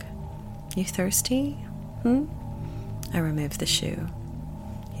dog. You thirsty? I remove the shoe.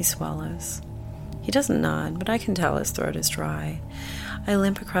 He swallows. He doesn't nod, but I can tell his throat is dry. I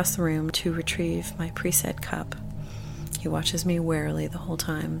limp across the room to retrieve my preset cup. He watches me warily the whole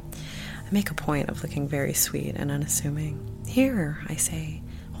time. I make a point of looking very sweet and unassuming. Here, I say,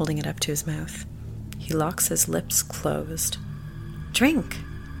 holding it up to his mouth. He locks his lips closed. Drink.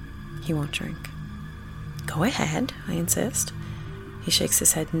 He won't drink. Go ahead, I insist. He shakes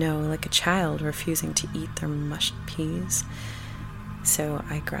his head no, like a child refusing to eat their mushed peas. So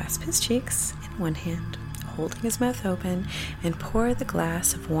I grasp his cheeks in one hand, holding his mouth open, and pour the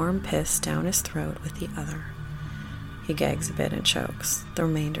glass of warm piss down his throat with the other. He gags a bit and chokes, the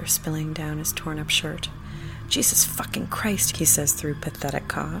remainder spilling down his torn-up shirt. Jesus fucking Christ, he says through pathetic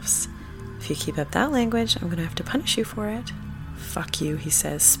coughs. If you keep up that language, I'm going to have to punish you for it. Fuck you, he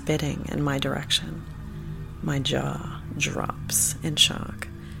says, spitting in my direction. My jaw drops in shock.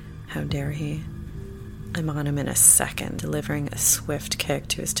 How dare he? I'm on him in a second, delivering a swift kick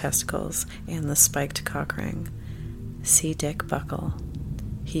to his testicles and the spiked cock ring. See Dick buckle.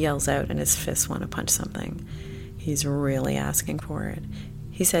 He yells out and his fists want to punch something. He's really asking for it.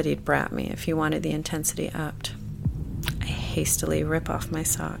 He said he'd brat me if he wanted the intensity upped. I hastily rip off my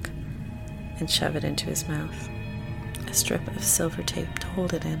sock and shove it into his mouth. A strip of silver tape to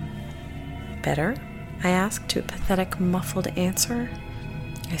hold it in. Better? I asked to a pathetic, muffled answer.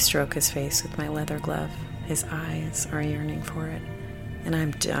 I stroke his face with my leather glove. His eyes are yearning for it, and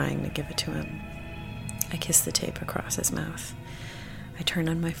I'm dying to give it to him. I kiss the tape across his mouth. I turn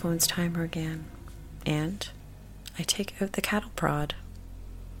on my phone's timer again, and I take out the cattle prod.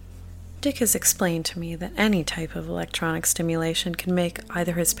 Dick has explained to me that any type of electronic stimulation can make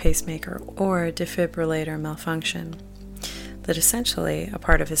either his pacemaker or defibrillator malfunction. That essentially a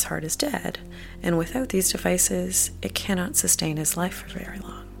part of his heart is dead, and without these devices, it cannot sustain his life for very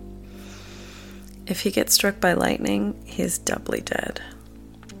long. If he gets struck by lightning, he is doubly dead.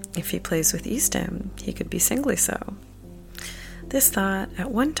 If he plays with E-stim, he could be singly so. This thought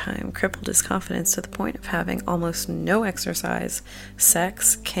at one time crippled his confidence to the point of having almost no exercise,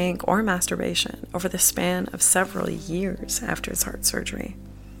 sex, kink, or masturbation over the span of several years after his heart surgery.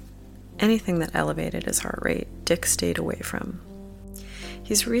 Anything that elevated his heart rate, Dick stayed away from.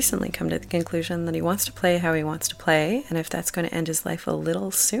 He's recently come to the conclusion that he wants to play how he wants to play, and if that's going to end his life a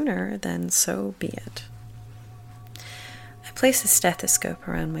little sooner, then so be it. I place a stethoscope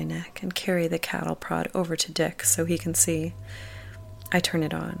around my neck and carry the cattle prod over to Dick so he can see. I turn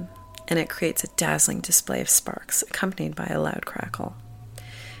it on, and it creates a dazzling display of sparks, accompanied by a loud crackle.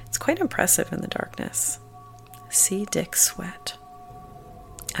 It's quite impressive in the darkness. See Dick sweat.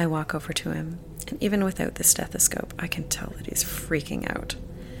 I walk over to him, and even without the stethoscope, I can tell that he's freaking out.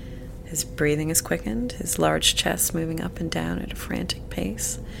 His breathing is quickened, his large chest moving up and down at a frantic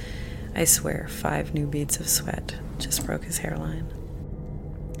pace. I swear 5 new beads of sweat just broke his hairline.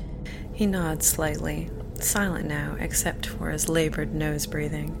 He nods slightly, silent now except for his labored nose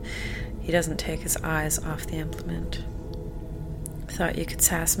breathing. He doesn't take his eyes off the implement. Thought you could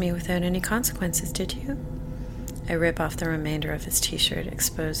sass me without any consequences, did you? I rip off the remainder of his t-shirt,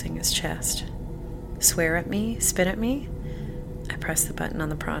 exposing his chest. Swear at me? Spit at me? I press the button on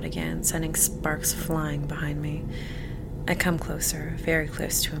the prod again, sending sparks flying behind me. I come closer, very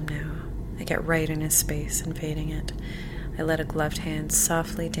close to him now. I get right in his space, invading it. I let a gloved hand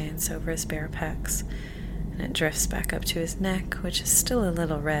softly dance over his bare pecs, and it drifts back up to his neck, which is still a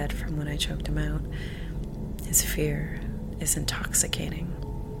little red from when I choked him out. His fear is intoxicating.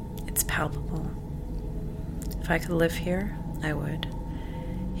 It's palpable. If I could live here, I would.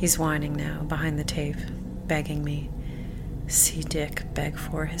 He's whining now, behind the tape, begging me. See Dick beg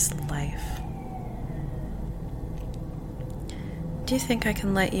for his life. Do you think I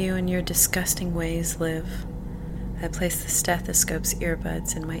can let you and your disgusting ways live? I place the stethoscope's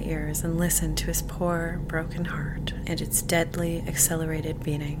earbuds in my ears and listen to his poor, broken heart and its deadly, accelerated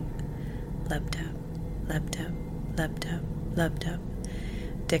beating. Lub-dub, lub-dub, lub-dub, lub-dub.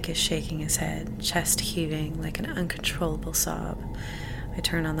 Dick is shaking his head, chest heaving like an uncontrollable sob. I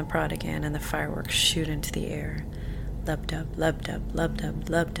turn on the prod again and the fireworks shoot into the air. Lub-dub, lub-dub, lub-dub,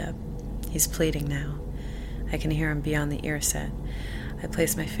 lub-dub. He's pleading now. I can hear him beyond the ear set. I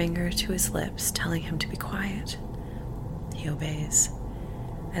place my finger to his lips, telling him to be quiet. He obeys.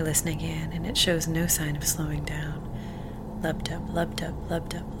 I listen again, and it shows no sign of slowing down. Lub-dub, lub-dub,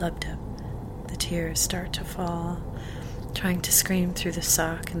 lub-dub, lub-dub. The tears start to fall, trying to scream through the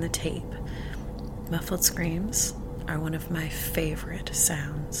sock and the tape. Muffled screams are one of my favorite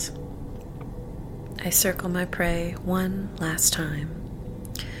sounds. I circle my prey one last time.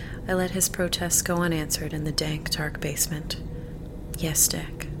 I let his protests go unanswered in the dank, dark basement. Yes,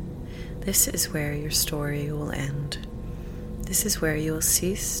 Dick, this is where your story will end. This is where you will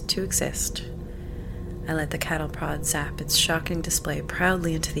cease to exist. I let the cattle prod zap its shocking display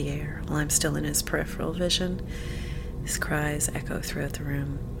proudly into the air while I'm still in his peripheral vision. His cries echo throughout the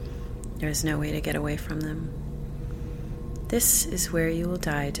room. There is no way to get away from them. This is where you will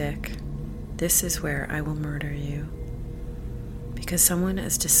die, Dick. This is where I will murder you. Because someone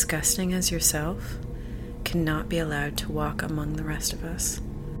as disgusting as yourself cannot be allowed to walk among the rest of us.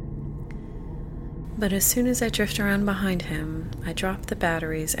 But as soon as I drift around behind him, I drop the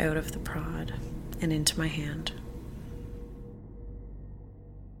batteries out of the prod and into my hand.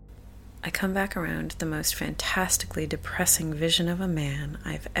 I come back around the most fantastically depressing vision of a man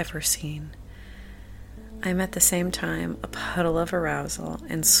I've ever seen. I am at the same time a puddle of arousal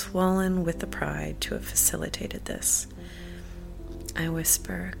and swollen with the pride to have facilitated this. I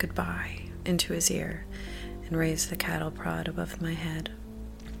whisper goodbye into his ear and raise the cattle prod above my head.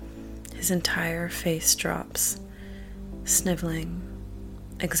 His entire face drops, sniveling,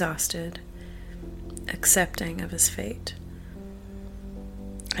 exhausted, accepting of his fate.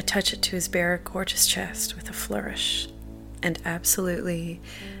 I touch it to his bare, gorgeous chest with a flourish, and absolutely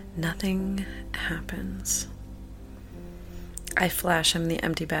nothing happens. I flash him the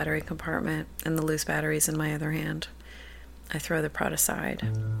empty battery compartment and the loose batteries in my other hand. I throw the prod aside,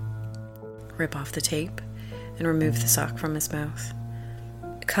 rip off the tape, and remove the sock from his mouth.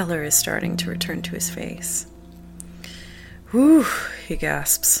 Color is starting to return to his face. Whew, he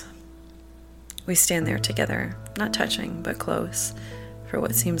gasps. We stand there together, not touching, but close, for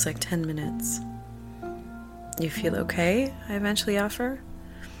what seems like 10 minutes. You feel okay? I eventually offer.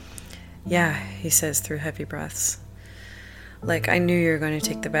 Yeah, he says through heavy breaths. Like, I knew you were going to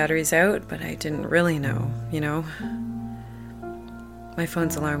take the batteries out, but I didn't really know, you know? My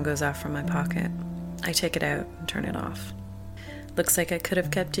phone's alarm goes off from my pocket. I take it out and turn it off. Looks like I could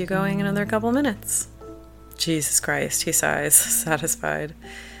have kept you going another couple minutes. Jesus Christ, he sighs, satisfied.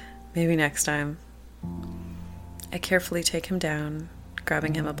 Maybe next time. I carefully take him down,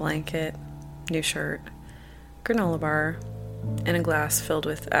 grabbing him a blanket, new shirt, granola bar, and a glass filled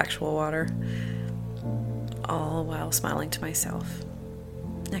with actual water, all while smiling to myself.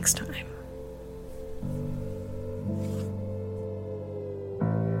 Next time.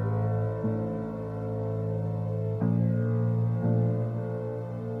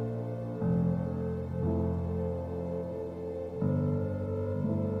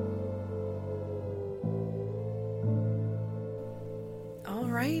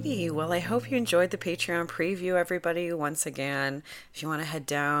 Alrighty, well, I hope you enjoyed the Patreon preview, everybody. Once again, if you want to head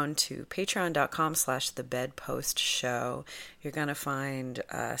down to patreon.com/thebedpostshow, you're going to find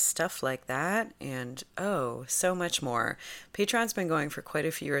stuff like that and, so much more. Patreon's been going for quite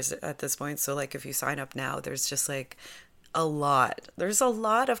a few years at this point, so, like, if you sign up now, there's just, like, there's a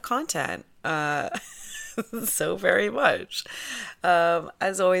lot of content. So very much.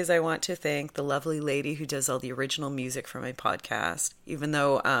 As always, I want to thank the lovely lady who does all the original music for my podcast, even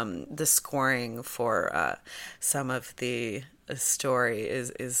though the scoring for some of the story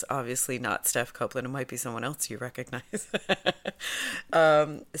is obviously not Steph Copeland. It might be someone else you recognize.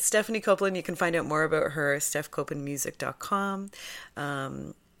 Stephanie Copeland, you can find out more about her, stephcopelandmusic.com.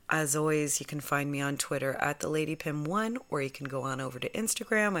 As always, you can find me on Twitter at TheLadyPim1, or you can go on over to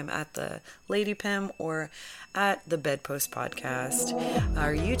Instagram. I'm at The Lady Pim or at The Bedpost Podcast.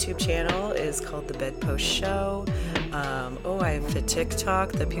 Our YouTube channel is called The Bedpost Show. I have a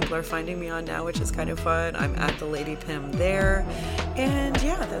TikTok that people are finding me on now, which is kind of fun. I'm at The Lady Pim there. And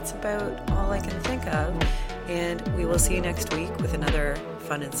yeah, that's about all I can think of. And we will see you next week with another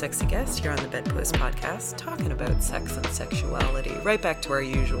fun and sexy guest here on the Bedpost Podcast, talking about sex and sexuality. Right back to our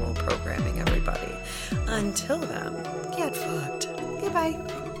usual programming, everybody. Until then, get fucked.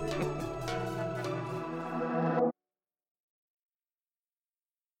 Goodbye.